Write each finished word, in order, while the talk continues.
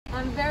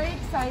I'm very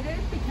excited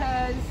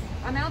because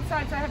I'm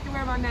outside, so I have to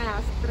wear my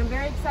mask, but I'm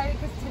very excited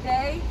because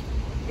today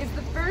is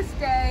the first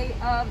day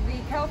of the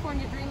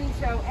California Dreaming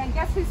Show, and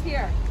guess who's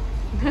here?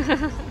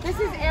 This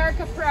is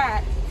Erica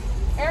Pratt.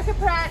 Erica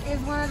Pratt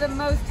is one of the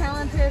most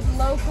talented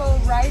local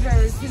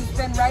writers who's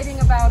been writing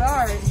about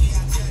art.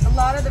 A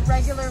lot of the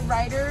regular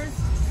writers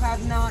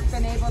have not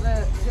been able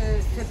to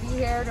be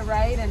here to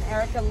write, and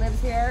Erica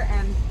lives here,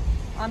 and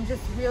I'm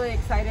just really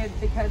excited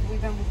because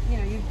we've been, you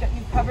know, you've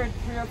covered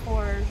 3 or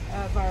 4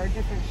 of our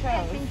different shows.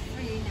 I think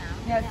 3 now.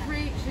 Yeah,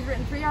 3. She's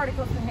written 3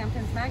 articles for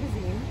Hamptons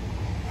Magazine.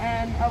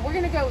 And we're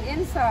going to go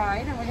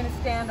inside and we're going to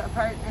stand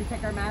apart and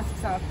take our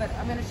masks off. But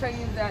I'm going to show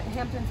you that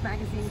Hamptons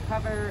Magazine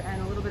cover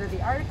and a little bit of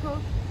the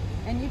article.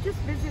 And you just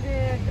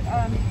visited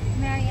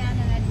Maryann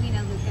and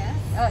Edwina Lucas.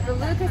 The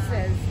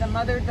Lucases, the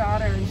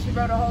mother-daughter, and she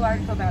wrote a whole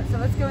article about it. So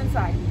let's go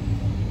inside.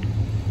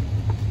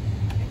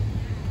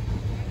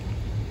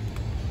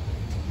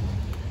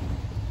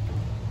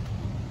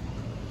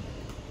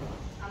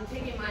 I'm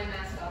taking my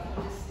mask off.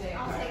 We'll just stay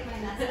apart. I'll take my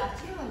mask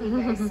off too. We'll be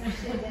very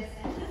socially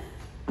distant.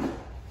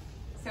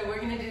 So we're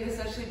going to do the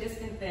socially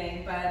distant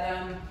thing, but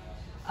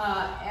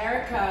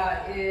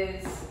Erica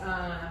is,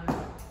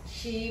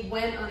 she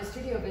went on a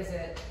studio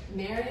visit.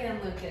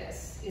 Maryann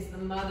Lucas is the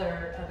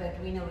mother of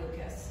Edwina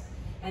Lucas,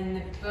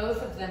 and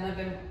both of them have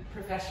been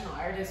professional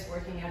artists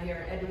working out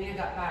here. Edwina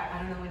got back, I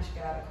don't know when she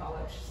got out of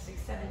college,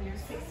 6, 7 years?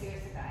 6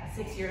 years ago.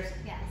 6 years?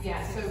 Yeah.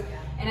 Yeah, so,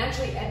 and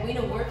actually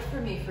Edwina worked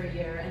for me for a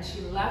year, and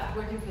she left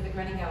working for the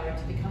Grenning gallery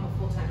to become a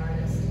full-time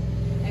artist.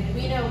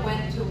 Edwina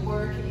went to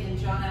work in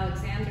John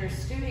Alexander's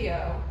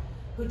studio,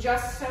 who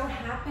just so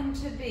happened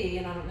to be,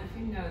 and I don't know if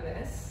you know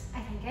this.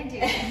 I think I do.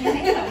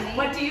 They told me.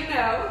 What do you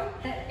know?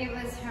 That it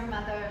was her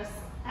mother's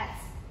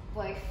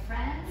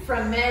ex-boyfriend.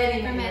 From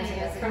many years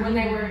ago. From when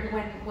they were,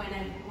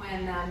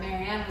 when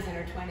Maryann was in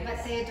her 20s.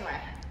 But they adore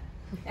him.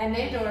 And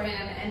they adore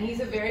him, and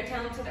he's a very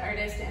talented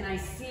artist, and I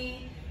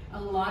see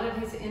a lot of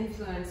his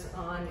influence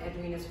on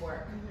Edwina's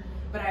work.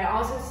 But I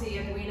also see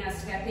Edwina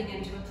stepping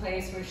into a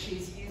place where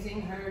she's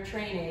using her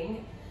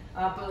training,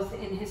 both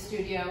in his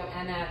studio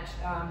and at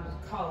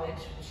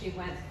college. She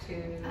went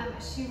to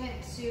Skidmore,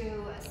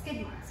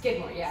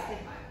 yeah. Skidmore.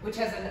 Which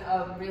has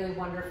a really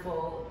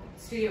wonderful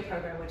studio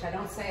program, which I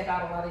don't say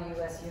about a lot of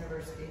U.S.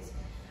 universities.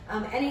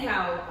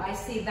 Anyhow, I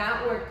see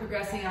that work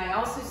progressing. I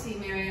also see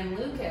Maryann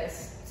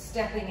Lucas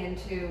stepping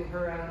into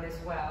her own as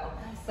well.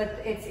 But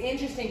it's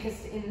interesting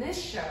because in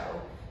this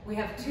show, we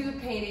have 2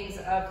 paintings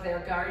of their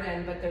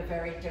garden, but they're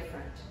very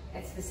different.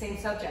 It's the same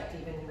subject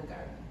even in the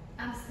garden.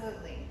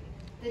 Absolutely.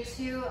 The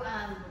 2,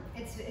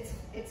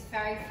 it's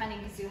very funny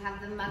because you have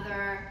the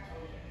mother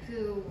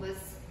who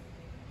was,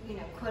 you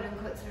know, quote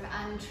unquote sort of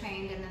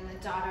untrained, and then the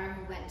daughter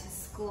who went to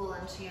school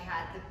and she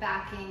had the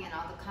backing and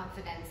all the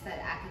confidence that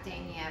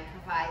academia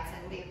provides,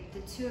 and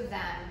the 2 of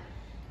them,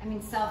 I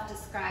mean,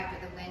 self-described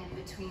are the wind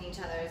between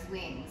each other's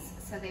wings,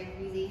 so they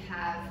really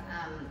have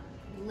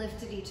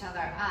lifted each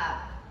other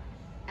up.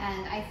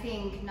 And I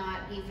think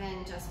not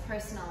even just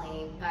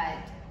personally,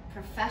 but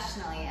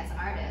professionally as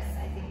artists,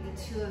 I think the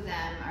 2 of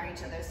them are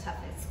each other's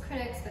toughest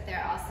critics, but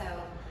they're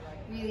also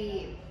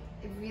really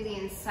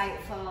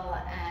insightful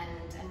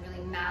and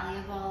really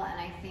malleable, and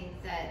I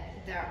think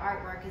that their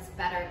artwork is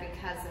better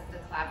because of the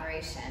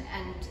collaboration,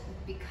 and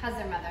because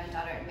they're mother and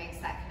daughter, it makes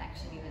that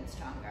connection even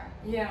stronger.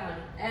 Yeah,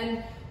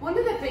 and one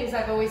of the things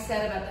I've always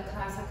said about the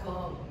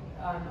classical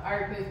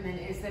art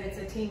movement is that it's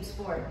a team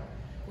sport,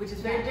 which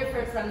is very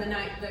different from the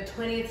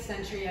 20th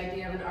century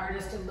idea of an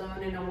artist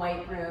alone in a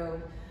white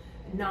room,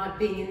 not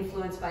being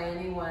influenced by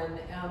anyone.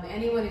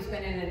 Anyone who's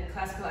been in a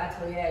classical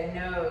atelier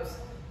knows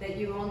that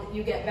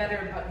you get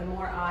better, but the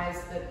more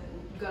eyes that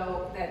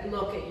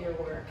look at your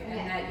work,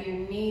 and that you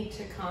need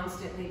to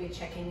constantly be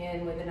checking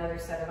in with another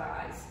set of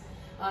eyes.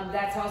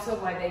 That's also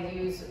why they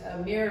use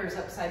mirrors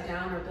upside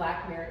down or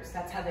black mirrors.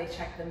 That's how they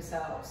check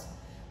themselves.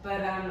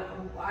 But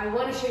I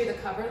want to show you the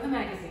cover of the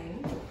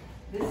magazine.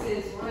 This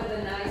is one of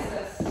the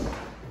nicest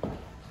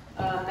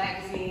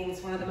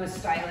magazines, one of the most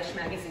stylish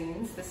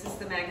magazines. This is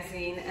the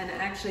magazine, and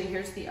actually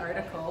here's the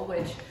article,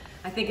 which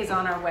I think is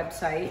on our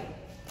website,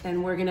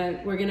 and we're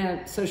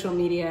gonna social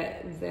media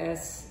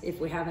this if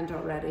we haven't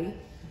already.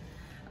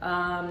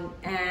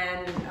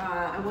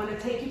 I want to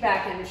take you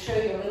back and show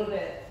you a little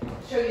bit,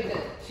 show you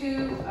the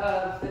 2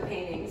 of the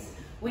paintings.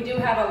 We do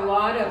have a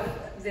lot of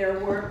their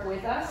work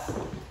with us.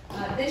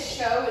 This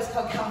show is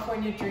called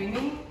California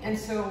Dreaming, and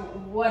so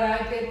what I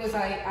did was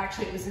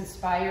it was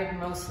inspired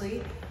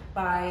mostly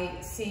by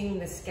seeing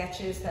the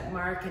sketches that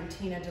Mark and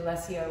Tina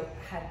D'Alessio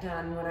had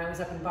done when I was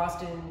up in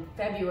Boston in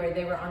February.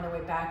 They were on their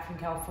way back from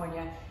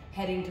California,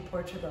 heading to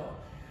Portugal.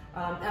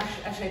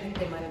 Actually, I think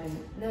they might have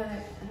been, no,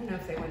 I don't know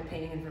if they went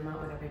painting in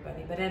Vermont with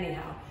everybody, but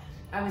anyhow,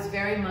 I was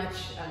very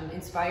much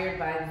inspired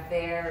by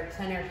their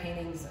plein air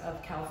paintings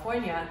of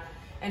California.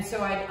 And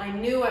so I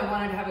knew I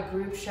wanted to have a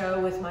group show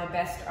with my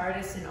best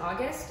artists in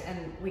August,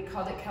 and we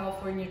called it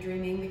California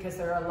Dreaming because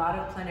there are a lot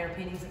of plein air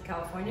paintings of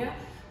California,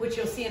 which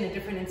you'll see in a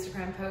different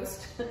Instagram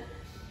post.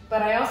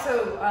 But I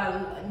also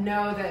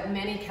know that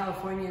many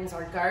Californians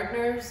are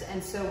gardeners,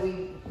 and so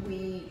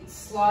we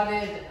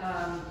slotted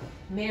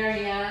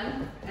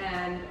Maryann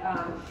and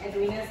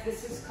Edwina's.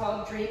 This is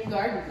called Dream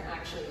Garden,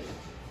 actually.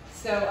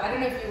 So I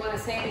don't know if you want to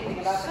say anything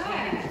about the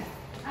painting.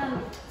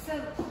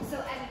 So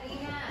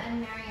Edwina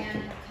and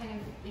Maryann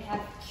we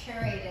have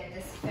curated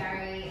this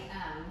very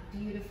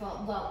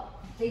beautiful, well,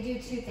 they do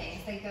two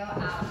things. They go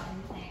out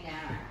and plein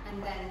air,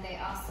 and then they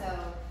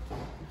also,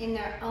 in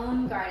their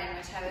own garden,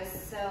 which I was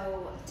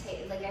so,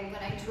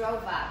 when I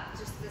drove up,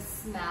 just the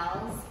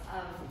smells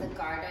of the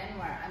garden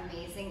were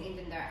amazing.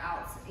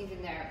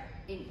 Even their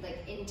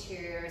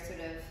interior sort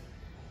of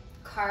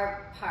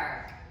car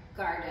park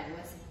garden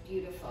was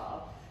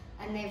beautiful.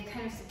 And they've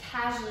kind of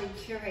casually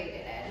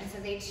curated it. And so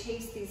they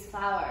chased these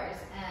flowers,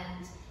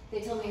 and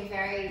they told me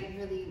a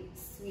really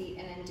sweet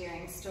and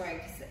endearing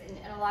story, because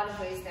in a lot of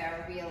ways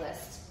they're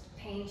realist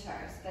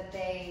painters, but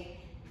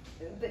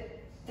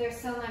there's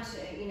so much,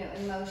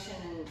 emotion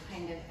and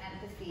kind of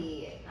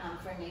empathy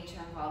for nature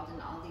involved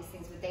in all these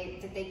things. But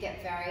they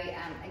get very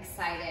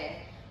excited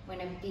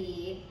when a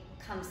bee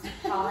comes to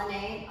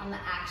pollinate on the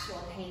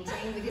actual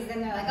painting, because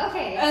then they're like,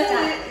 okay, it's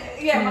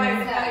done.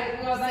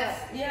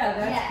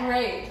 That's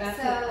great. That's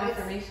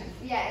affirmation.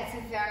 It's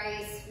a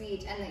very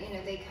sweet, and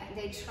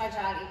they trudge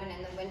out even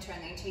in the winter,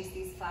 and they chase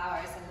these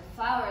flowers, and the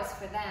flowers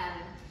for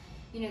them,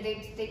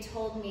 they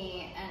told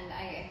me, and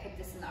I put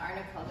this in the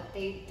article, that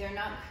they're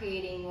not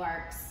creating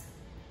works.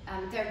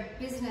 They're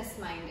business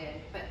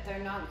minded, but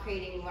they're not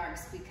creating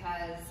works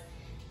because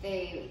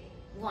they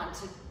want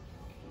to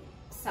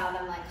sell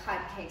them like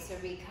hotcakes, or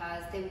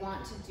because they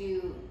want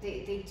to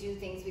they do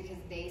things because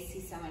they see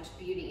so much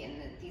beauty in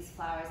these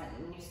flowers,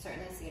 and you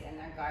certainly see it in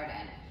their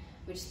garden,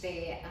 which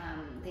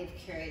they've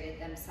curated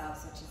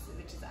themselves,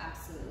 which is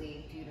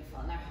absolutely beautiful.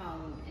 And their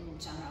home in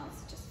general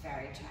is just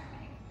very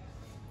charming.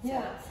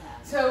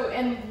 So,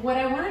 and what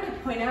I wanted to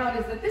point out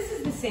is that this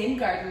is the same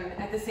garden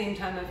at the same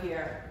time of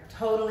year,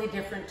 totally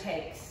different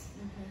takes.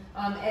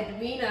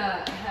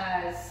 Edwina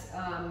has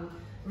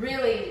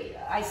really,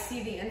 I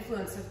see the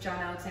influence of John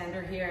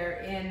Alexander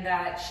here in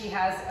that she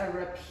has a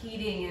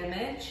repeating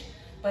image,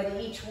 but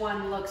each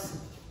one looks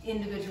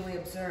individually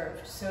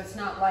observed. So it's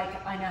not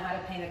like, I know how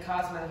to paint a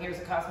Cosmo, here's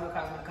a Cosmo,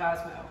 Cosmo,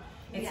 Cosmo.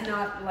 It's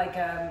not like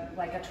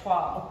a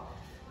toile.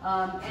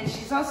 And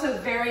she's also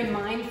very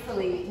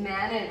mindfully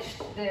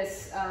managed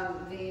this,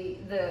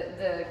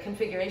 the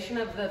configuration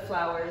of the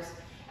flowers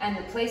and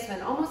the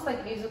placement, almost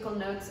like musical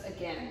notes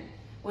again,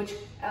 which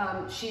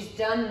she's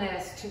done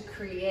this to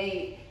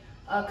create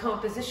a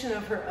composition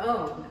of her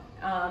own,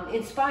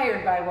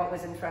 inspired by what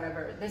was in front of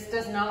her. This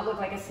does not look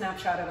like a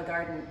snapshot of a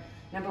garden,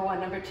 number one.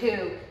 Number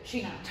two,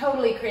 she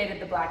totally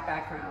created the black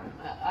background.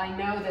 I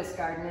know this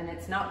garden, and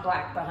it's not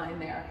black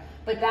behind there,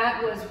 but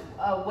that was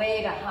a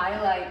way to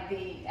highlight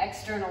the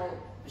external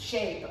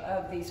shape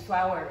of these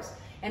flowers.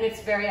 And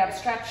it's very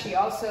abstract. She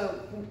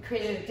also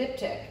created a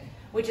diptych,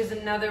 which is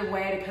another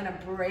way to kind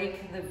of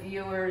break the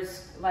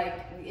viewer's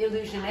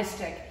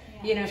illusionistic.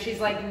 She's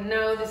like,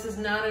 no, this is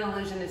not an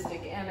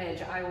illusionistic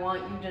image. I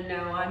want you to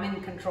know I'm in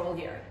control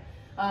here.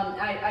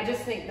 I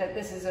just think that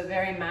this is a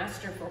very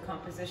masterful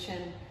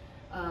composition.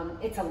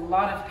 It's a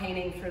lot of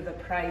painting for the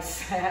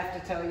price, I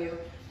have to tell you.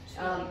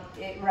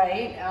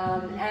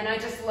 And I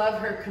just love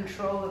her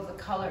control of the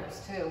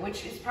colors too,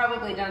 which is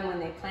probably done when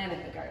they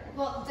planted the garden.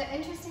 Well, the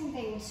interesting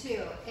thing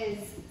too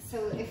is,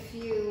 so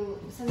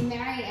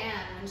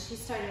Maryann, when she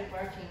started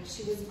working,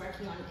 she was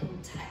working on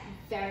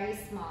very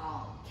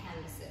small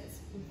canvases.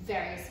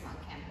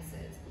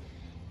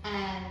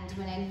 And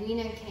when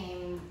Edwina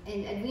came,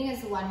 and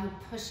Edwina's the one who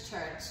pushed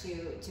her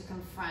to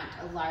confront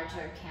a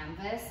larger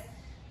canvas.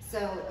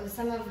 So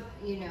some of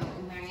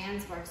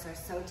Maryann's works are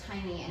so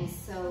tiny and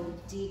so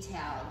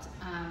detailed,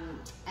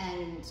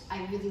 and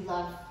I really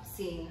love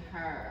seeing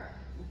her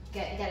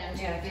get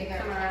onto a bigger.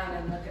 Come around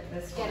and look at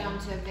this. Get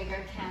onto a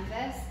bigger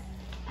canvas.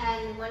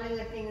 And one of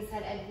the things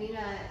that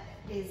Edwina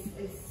is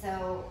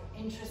so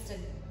interested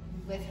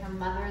with her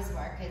mother's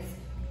work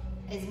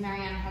is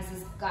Maryann has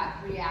this gut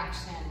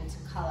reaction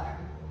to color,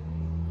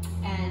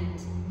 and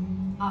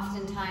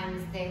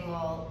oftentimes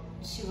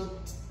she will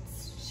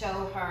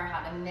show her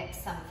how to mix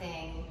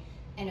something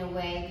in a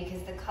way,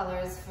 because the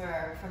colors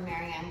for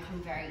Maryann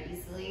come very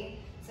easily.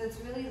 So it's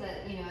really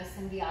a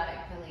symbiotic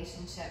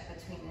relationship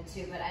between the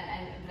two. But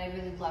I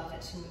really love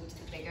that she moved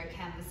to the bigger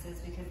canvases,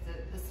 because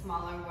the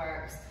smaller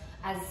works,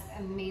 as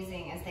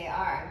amazing as they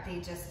are, they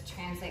just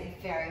translate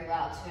very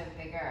well to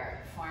a bigger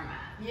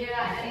format. Yeah,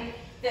 I think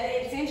that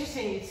it's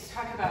interesting you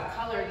talk about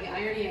color. The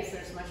irony is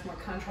there's much more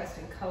contrast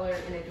in color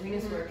in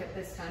Edwina's work at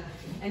this time.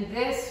 And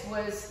this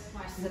was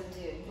more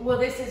subdued. Well,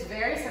 this is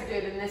very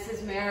subdued, and this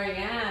is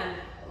Maryann,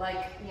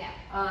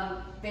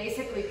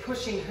 basically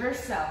pushing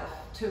herself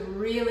to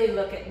really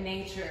look at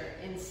nature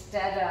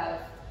instead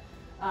of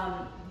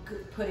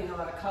putting a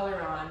lot of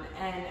color on,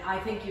 and I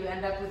think you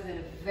end up with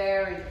a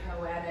very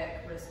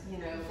poetic,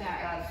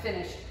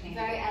 finished painting.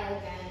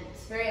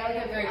 Very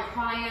elegant, very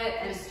quiet,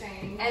 and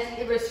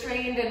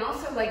restrained, and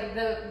also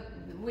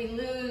we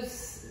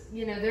lose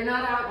you know, they're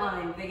not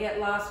outlined. They get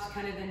lost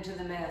kind of into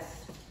the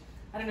mist.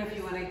 I don't know if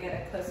you want to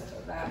get a close-up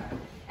of that.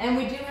 And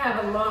we do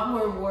have a lot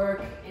more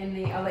work in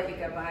the, I'll let you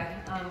go by.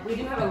 We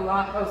do have a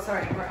lot, oh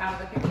sorry, we're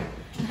out of the picture.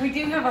 We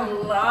do have a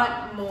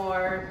lot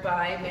more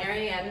by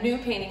Maryann, new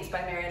paintings by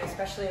Maryann,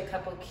 especially a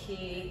couple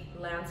key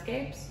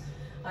landscapes.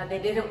 They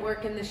didn't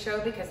work in the show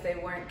because they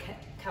weren't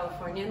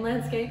Californian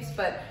landscapes,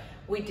 but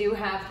we do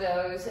have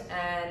those,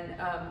 and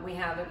we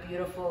have a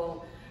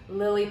beautiful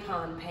lily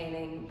pond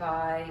painting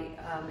by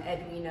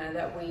Edwina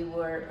that we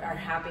are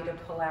happy to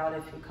pull out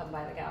if you come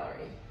by the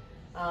gallery.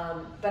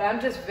 But I'm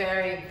just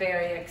very,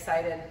 very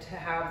excited to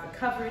have the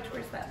coverage.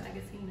 Where's that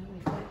magazine? Let me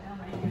put it down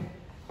right here.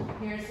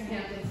 Here's the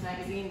Hamptons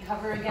Magazine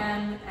cover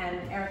again.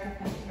 And Erica,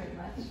 thank you very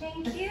much.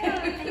 Thank you,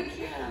 thank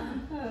you.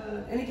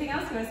 Anything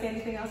else? You want to say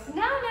anything else?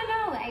 No.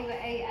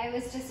 It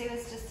was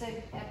just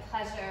a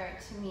pleasure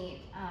to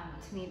meet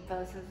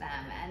both of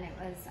them, and it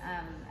was,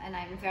 and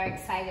I'm very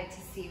excited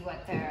to see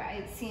what they're.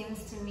 It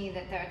seems to me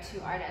that there are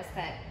two artists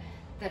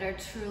that are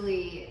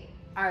truly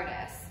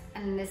artists,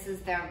 and this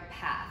is their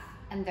path.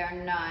 And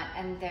they're not,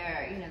 and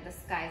they're, you know, the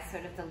sky's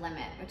sort of the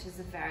limit, which is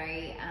a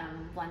very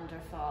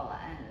wonderful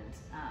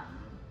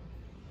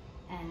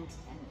and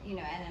you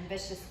know, an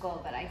ambitious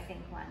goal, but I think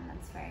one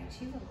that's very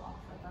achievable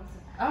for both of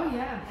them. Oh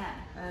yeah.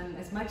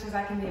 As much as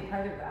I can be a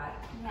part of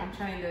that, I'm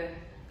trying to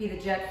be the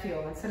jet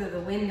fuel. Instead of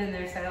the wind in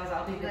their sails,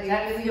 I'll be the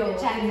jet fuel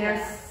in their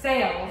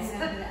sails.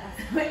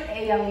 Or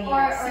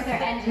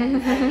their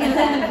engines.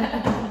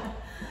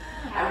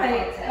 All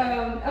right.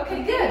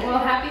 Okay, good. Well,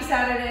 happy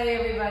Saturday,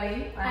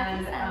 everybody.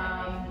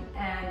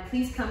 And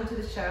please come to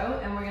the show,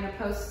 and we're going to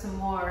post some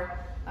more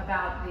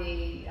about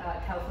the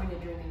California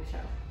Dreaming Show.